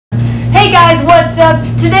Hey guys, what's up?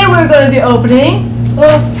 Today we're going to be opening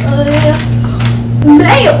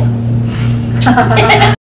mail.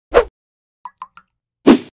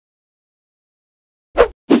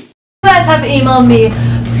 You guys have emailed me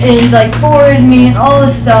and like forwarded me and all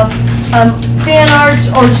this stuff, fan arts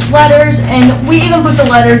or just letters, and we even put the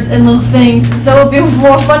letters in little things so it'll be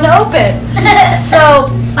more fun to open. So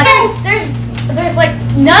there's like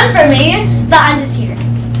none for me, but I'm just here.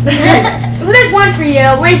 Well, there's one for you.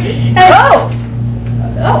 Wait. Oh.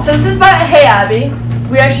 So this is by Hey Abby.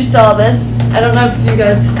 We actually saw this. I don't know if you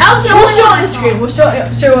guys. We'll show on the screen. We'll show it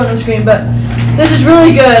on the screen. But this is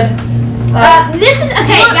really good. This is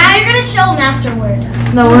okay, guys. You're gonna show them afterward.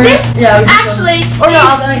 No, we're actually. Or no,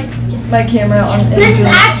 I'll just my camera on. This is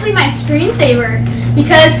actually my screensaver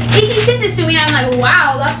because he sent this to me and I'm like,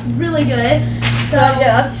 wow, that's really good. So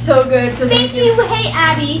yeah, that's so good. So thank you, Hey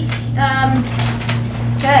Abby.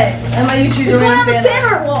 Okay, and my YouTube's it's one on the fan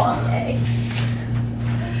favorite wall. Okay.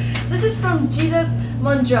 This is from Jesus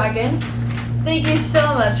Mondragon. Thank you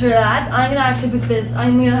so much for that. I'm gonna actually put this.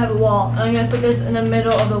 I'm gonna have a wall, and I'm gonna put this in the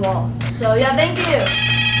middle of the wall. So yeah, thank you.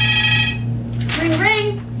 Ring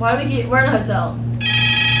ring. Why do we get? We're in a hotel.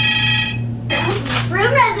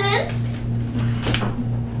 Room residence.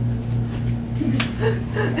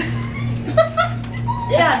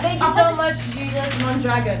 Yeah, thank you so much, Jesus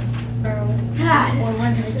Mondragon. Or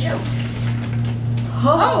was it a joke?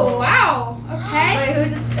 Oh wow. Okay. Wait,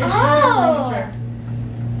 who's this? Oh.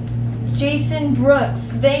 Jason Brooks.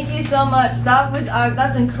 Thank you so much. That was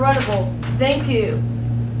that's incredible. Thank you.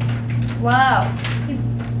 Wow.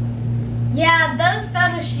 Yeah, those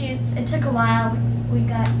photo shoots. It took a while. We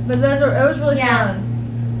got. But it was really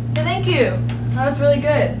fun. Yeah, thank you. That was really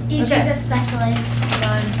good. EG's especially.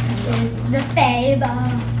 Done. She's the fave.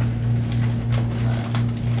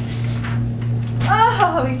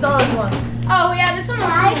 Oh, we saw this one. Oh yeah, this one was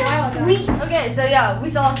from a while ago. Okay, so yeah, we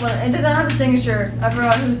saw this one. It doesn't have a signature. I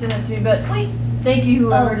forgot who sent it to me, but thank you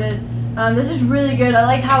whoever did. This is really good. I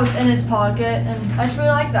like how it's in his pocket, and I just really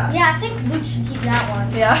like that. Yeah, I think Luke should keep that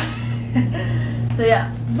one. Yeah. So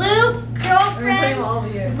yeah. Luke, girlfriend. All over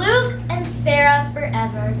here. Luke and Sarah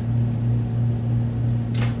forever.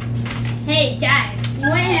 Hey guys, you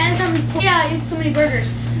want to have some? Yeah, I eat so many burgers.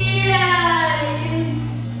 Yeah, I eat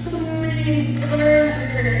so many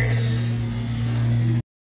burgers.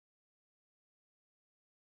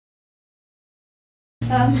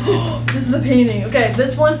 This is the painting. Okay,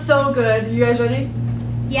 this one's so good. You guys ready?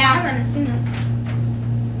 Yeah, I haven't seen this.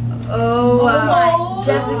 Oh wow.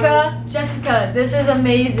 Jessica, this is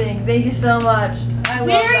amazing. Thank you so much. I love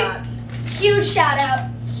that. Huge shout out.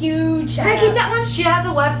 Huge shout out. Can I keep that one? She has a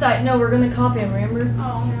website. No, we're gonna copy him, remember?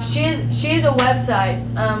 Oh no. She has a website.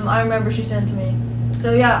 I remember she sent it to me.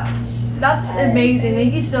 So yeah, that's amazing.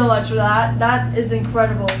 Thank you so much for that. That is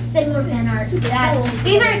incredible. Send more fan art. Cool.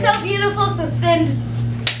 These are so beautiful, so send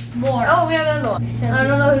more. Oh, we have another one. I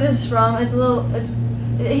don't know who this is from.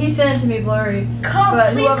 He sent it to me blurry.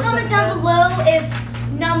 Please comment down below if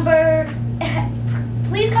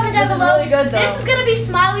Please comment down below. Really good, though. This is gonna be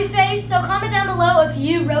smiley face, so comment down below if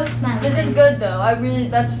you wrote smiley face. This is good though.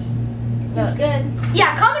 That's good.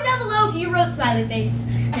 Yeah, comment down below if you wrote smiley face.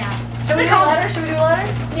 Yeah. Should we do a letter? Should we do a letter?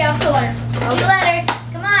 Yeah, let's do a letter. Let's do a letter.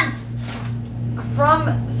 Come on.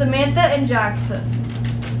 From Samantha and Jackson.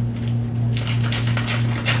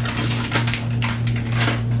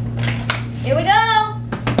 Here we go.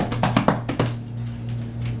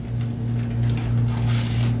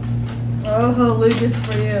 Oh, Luke is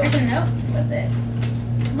for you. There's a note with it.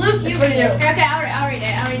 Luke, you for you. Okay, I'll read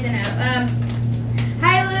it. I'll read the note.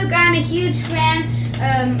 Hi Luke, I'm a huge fan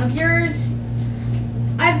of yours.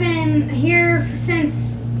 I've been here since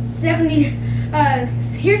 70.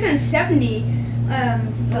 Here since 70.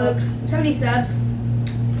 Subs. 70 subs.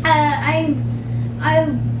 I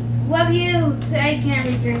love you. I can't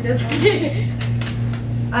read cursive.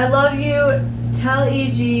 I love you. Tell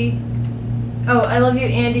EG. Oh, I love you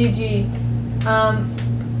and EG.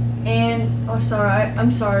 And oh, sorry.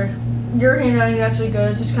 I'm sorry. Your handwriting is actually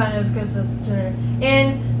good. It's just kind of because of dinner.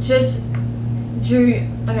 And just drew.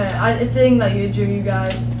 Okay, it's saying that you drew. You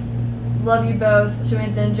guys. Love you both,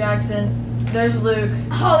 Samantha and Jackson. There's Luke.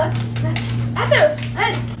 Oh,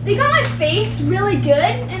 they got my face really good,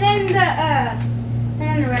 and then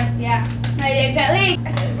the rest, yeah. I got Okay,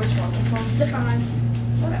 which one? This one? this one.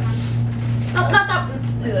 Oh, that one. Oh, not that one.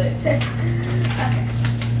 Too late. Okay.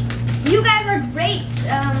 You guys are great.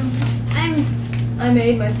 I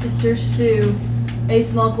made my sister Sue a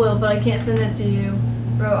small quilt, but I can't send it to you.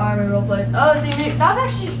 Bro, Army roleplays. Oh, so you made that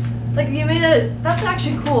actually like you made a. That's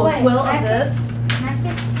actually cool. Wait, Quilt of this. Can I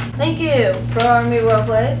see? Thank you, Bro Army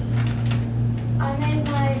roleplays. I made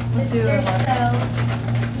my sister sister sew.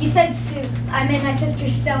 You said Sue. I made my sister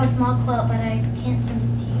sew a small quilt, but I can't send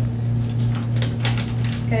it to you.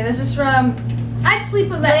 Okay, this is from I'd sleep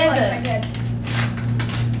with that one if I could.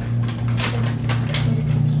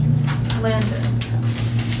 Landon.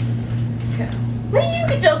 Okay. What do you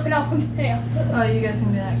get to open up on video? Oh, you guys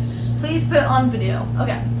can do next. Please put on video.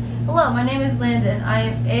 Okay. Hello, my name is Landon. I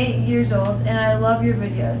am 8 years old and I love your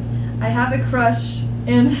videos. I have a crush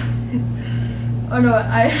and oh no,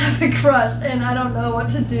 I have a crush and I don't know what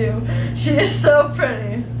to do. She is so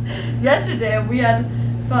pretty. Yesterday we had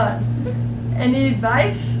fun. Any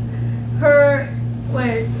advice?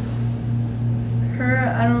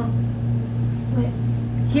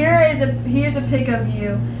 Here's a pic of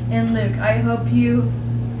you and Luke. I hope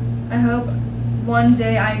one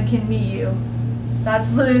day I can meet you.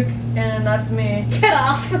 That's Luke and that's me. Get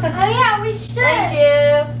off. Oh yeah, we should. Thank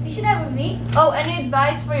you. We should have a meet. Oh, any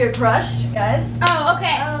advice for your crush, guys? Oh,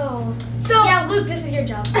 okay. Oh. So Yeah, Luke, this is your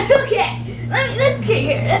job. okay. Let's get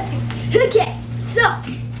here. Okay. So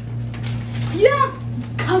you don't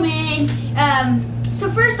come in. So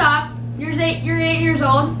first off, you're 8 years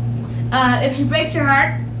old. If she breaks your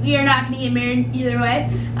heart, you're not gonna get married either way.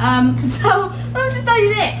 So let me just tell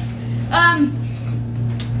you this.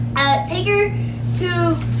 Take her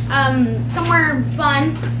to somewhere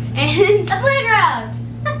fun and A playground.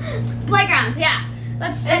 playgrounds. Yeah.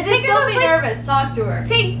 Let's And take just her to don't the be nervous. Talk to her.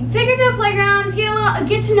 Take her to the playgrounds,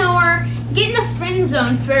 get to know her, get in the friend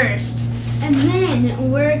zone first, and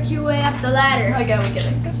then work your way up the ladder. Okay, we get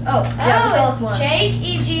it. Oh, yeah, we saw this one. Jake,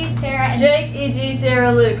 E.G., Sarah, and Jake, E.G.,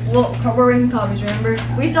 Sarah, Luke. Well, we're reading copies, remember?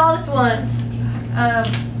 We saw this one.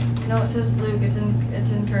 No, it says Luke. It's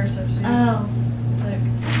in cursive. So Oh. Luke.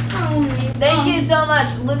 Only Thank you so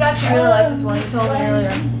much. Luke actually really likes this one. He told me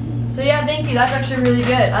earlier. So yeah, thank you. That's actually really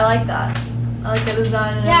good. I like that. I like the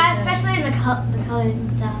design and Yeah, everything. especially in the colors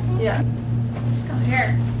and stuff. Yeah. Let's go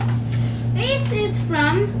here. This is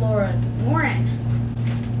from Lauren. Lauren.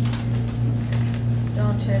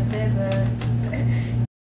 Don't trip, baby.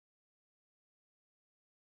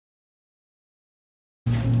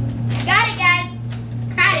 Got it, guys.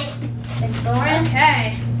 Got it. It's Lauren.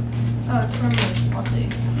 Okay. Oh, it's from me. Let's see.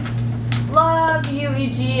 Love you,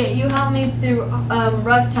 E.G. You helped me through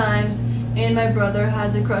rough times, and my brother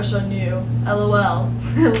has a crush on you. LOL.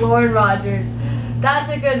 Lauren Rogers. That's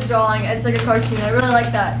a good drawing. It's like a cartoon. I really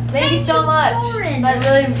like that. Thank you so much. Lauren. That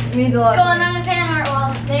really means a lot. What's to going me. on the fan art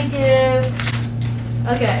wall? Thank you.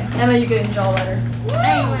 Okay, Emma, you can draw a letter.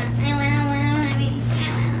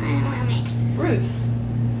 Ruth.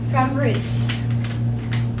 From Ruth.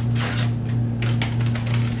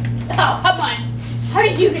 Oh, come on. How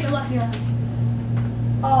did you get the lucky one?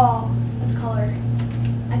 Oh, that's color.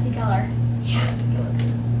 I see color.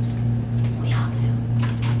 We all do.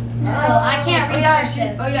 No, I can't read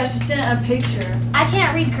cursive. She sent a picture. I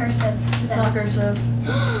can't read cursive. It's So. not cursive.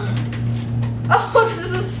 Oh,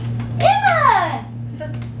 this is. Emma!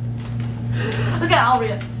 Okay, I'll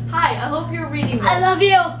read it. Hi, I hope you're reading this. I love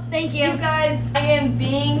you. Thank you. You guys, I am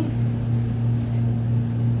being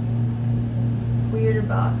weird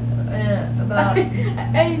about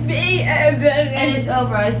I'm being good. and it's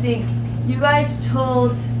over. I think you guys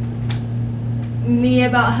told me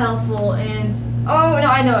about helpful and oh no,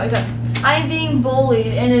 I know. Okay. I'm being bullied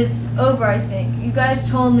and it's over. I think you guys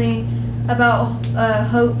told me about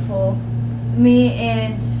hopeful me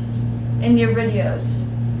and in your videos.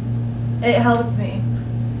 It helps me.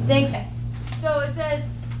 Thanks. So it says,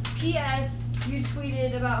 P.S. You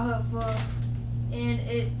tweeted about hopeful,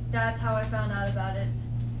 and that's how I found out about it.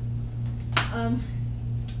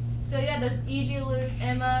 So yeah, there's E.G., Luke,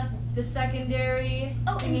 Emma, the secondary,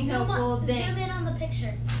 Oh, and singing hopeful. zoom Thanks. in on the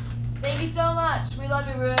picture. Thank you so much. We love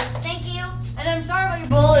you, Ruth. Thank you. And I'm sorry about your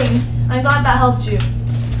bullying. I'm glad that helped you.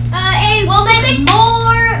 And we'll make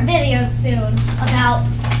more videos soon about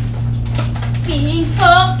being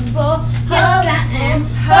hopeful. Yes, I am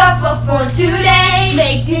hopeful for today.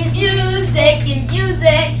 Make this music and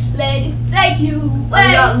music. Let it take you We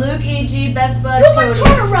away. got Luke, E.G., Best Buds, You went Cody.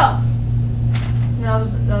 to a row. No,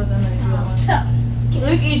 that was Emma. You do that one. So,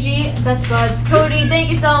 Luke, E.G., Best Buds, Cody. Thank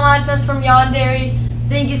you so much. That's from Yandere.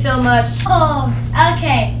 Thank you so much. Oh,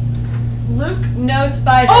 okay. Luke, no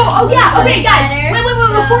spider. Oh yeah. Luke Okay, guys. Spider Wait.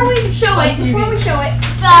 from Before we show it,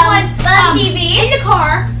 Fun Fun TV. in the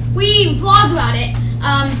car. We vlogged about it.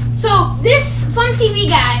 So this Fun TV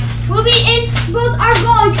guy will be in both our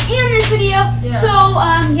vlog and this video. Yeah. So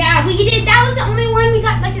yeah, we did. That was the only one we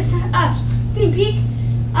got like a sneak peek.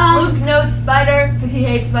 Luke, no spider, because he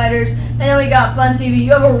hates spiders. And then we got Fun TV.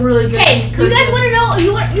 You have a really good Okay, you cursive. guys want to know?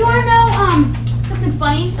 You want to know something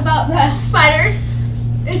funny about the spiders?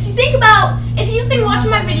 If you think about, if you've been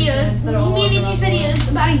watching my videos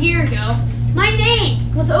year ago, my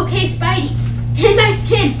name was OK Spidey, and my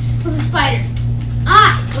skin was a spider.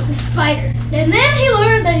 I was a spider. And then he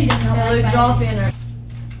learned that he doesn't know Yeah, Luke, draw fan art.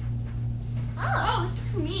 Oh, this is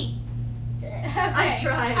for me. Okay.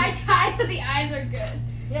 I tried, but the eyes are good.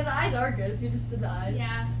 Yeah, the eyes are good if you just did the eyes.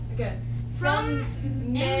 Yeah. Okay. From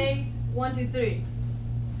May 1 to 3.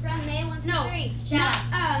 From May 1 to 3. Shout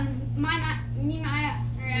out. Maya.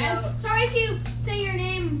 No. Sorry if you say your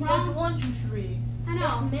name No, wrong. it's 1 2 3. I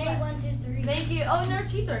know. It's May 1 2 3. Thank you. Oh, and our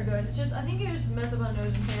teeth are good. It's just I think you just mess up on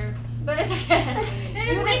nose and hair, but it's okay.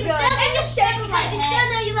 You're We good. in the shape because we still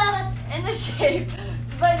know you love us. In the shape.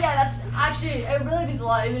 But yeah, that's actually it really means a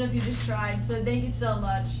lot, even if you just tried. So thank you so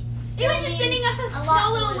much. Even just sending us a lot small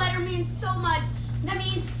to little Luke. letter means so much. That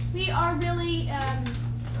means we are really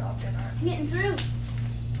Draw fan art. getting through.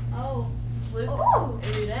 Oh. Luke, Oh.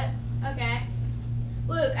 read it. Okay.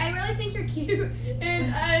 Luke, I really think you're cute,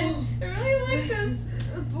 and I really like those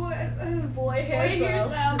boy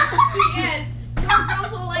hairstyles. Yes, more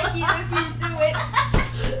girls will like you if you do it.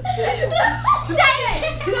 Dang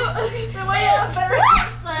it! The way you have better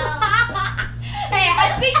hairstyle. Hey,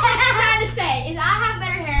 I think what you're trying to say is I have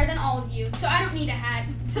better hair than all of you, so I don't need a hat.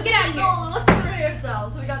 So get out of here. No, let's look at our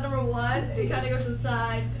hairstyles. So we got number 1, it kind of goes to the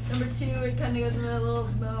side. Number 2, it kind of goes to the little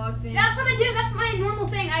mohawk thing. That's what I do. That's my normal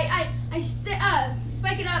thing. I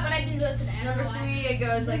spike it up, but I didn't do it today. I don't Number know why. 3, it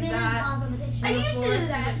goes like that. On the picture. I Number used to 4, do it goes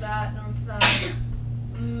that. like that. Number 5.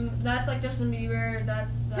 That's like Justin Bieber.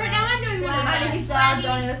 That's Right now I'm doing really Swag, bad. Nicki style,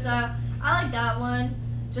 Johnny O style. I like that one.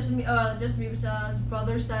 Justin Bieber style. His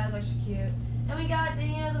brother style is actually cute. And we got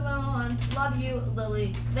the other one. Love you,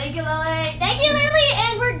 Lily. Thank you, Lily. Thank you, Lily,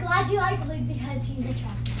 and we're glad you like Luke because he's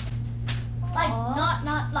attractive. Like, Aw.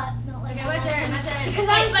 not like. Okay, my turn. Because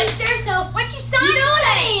I'm Wait, a sister, so What she's trying you know to what say,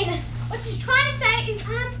 I mean. what she's trying to say is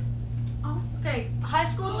I'm awesome. Okay, high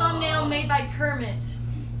school thumbnail made by Kermit.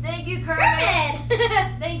 Thank you, Kermit.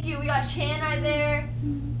 Kermit. Thank you. We got Chan right there.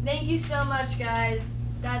 Thank you so much, guys.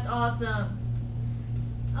 That's awesome.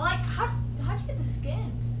 I like how'd you get the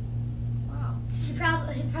skins? Wow. He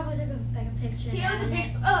probably took a picture. He was a and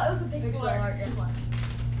pixel. Oh, it was a Pixel pixel. art.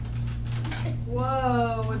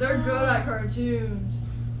 Whoa, they're good at cartoons.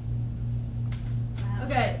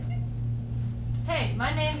 Okay. Hey,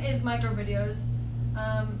 my name is Micro Videos.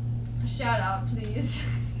 Shout out, please.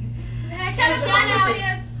 Shout Yes, out, yes.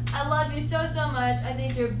 yes. I love you so much. I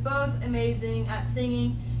think you're both amazing at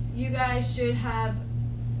singing. You guys should have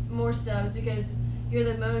more subs because you're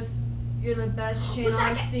the best channel that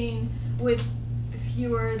I've guy? seen with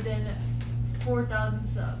fewer than 4,000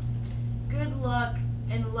 subs. Good luck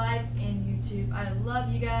in life and YouTube. I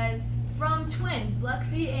love you guys. From twins,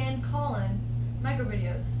 Lexi and Colin, Micro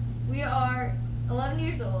Videos. We are 11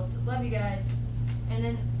 years old. Love you guys. And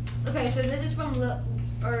then, okay, so this is from this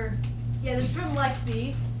is from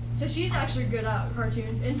Lexi. So she's actually good at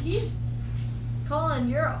cartoons, and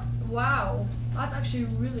Colin, wow, that's actually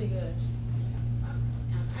really good.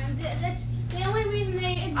 That's the only reason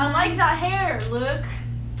they. I like that hair, Luke.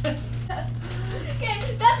 Okay,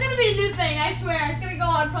 that's gonna be a new thing. I swear, it's gonna go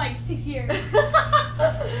on for like 6 years. Thank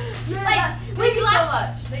you so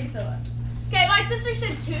much. Thank you so much. Okay, my sister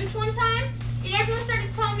said Tooch one time, and everyone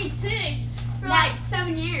started calling me Tooch for No. like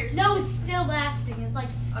 7 years. No, it's still lasting. It's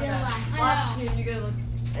like still Okay. lasting. Last year, you gotta look.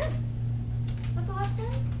 What's the last name?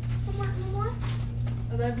 One more.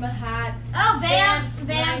 Oh, there's my hat. Oh, Vamps,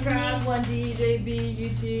 Minecraft, 1D, JB,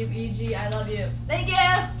 YouTube, EG. I love you. Thank you.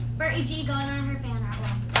 Bertie G going on her fan art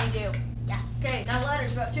wall. Thank you. Yeah. Okay, now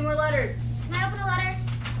letters. About 2 more letters. Can I open a letter?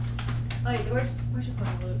 Wait, where's your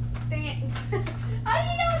phone, Luke? Dang it. How do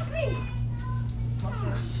you know it's me?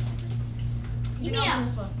 Mustache. You Emails. can open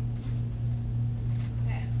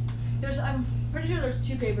this one. I'm pretty sure there's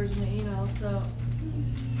 2 papers in the email, so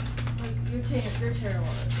like you're terrible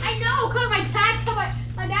at it. I know, cause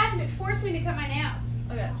my dad forced me to cut my nails.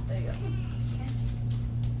 Okay, there you go.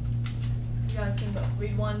 You guys can both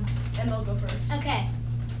read one, and they'll go first. Okay.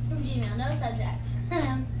 From Gmail, no subjects.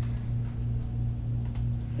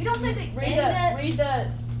 We don't say the Read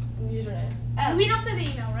the username. Oh. we don't say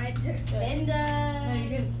the email, right? No, you Binda.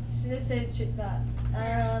 can just say that.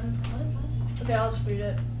 What is this? Okay, I'll just read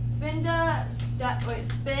it. Spin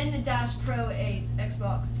dash Pro 8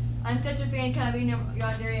 Xbox. I'm such a fan. Can I be in your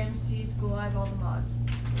Yandere MC school? I have all the mods.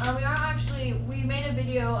 We made a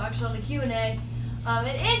video actually on the Q&A. It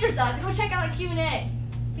answers that, so go check out the Q&A.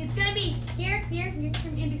 It's gonna be here, and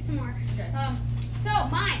do some more. Okay. So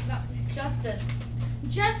mine. Justin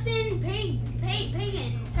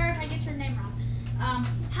Pagan. Sorry if I get your name wrong.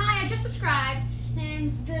 Hi, I just subscribed,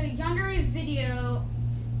 and the Yandere video.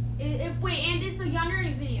 And it's the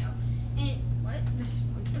Yandere video. And what?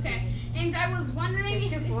 Okay. And I was wondering Okay,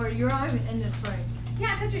 skip forward. You're not even in the frame.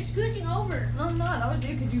 Yeah, because you're scooching over. No, I'm not. That was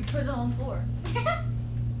you because you put it on the floor.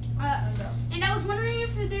 And I was wondering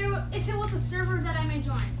if it was a server that I may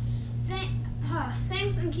join.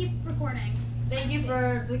 Thanks and keep recording. Thank you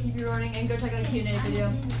for the keep recording and go check out the Q&A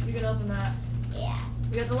video. You can open that. Yeah.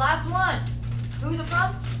 We got the last one. Who's it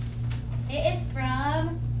from? It is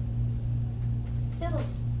from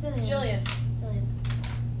Jillian.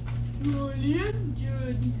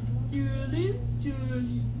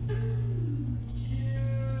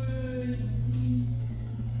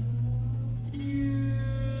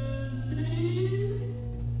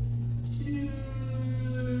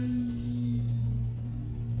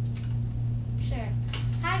 Sure.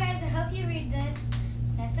 Hi guys, I hope you read this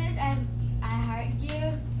message. I heart you.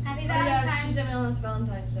 Happy Oh yeah, she Valentine's. sent me on this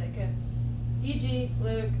Valentine's Day. Okay. EG,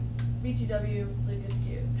 Luke, BTW, Lucas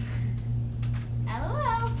Q.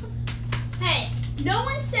 LOL. Hey, no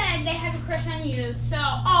one said they have a crush on you, so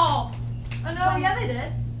Oh no, yeah they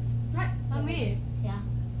did. Right. On me. Yeah.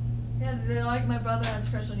 Yeah, they like my brother has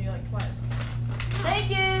a crush on you like twice. Thank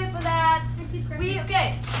you for that.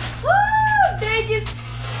 Okay. Woo! Thank you.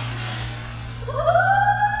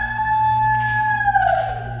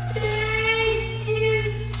 Thank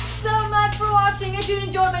you so much for watching. If you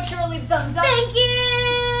enjoyed, make sure to leave a thumbs up. Thank you.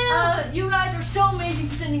 You guys are so amazing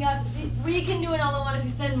for sending us. We can do another one if you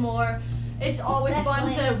send more. It's always fun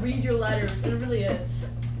Especially- to read your letters. It really is.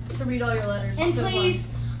 To read all your letters. And It's so please,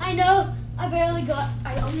 fun. I know I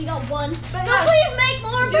only got one. But So yeah. please make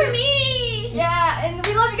more Do- for me. Yeah, and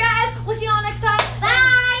we love you guys. We'll see you all next time.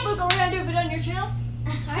 Bye. Luke, are we gonna do a video on your channel?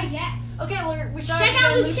 Yes. Okay, we started Check a video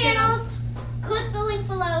out on Luke's Luke's channel. channels. Click the link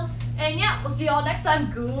below. And yeah, we'll see you all next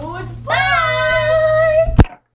time. Goodbye. Bye.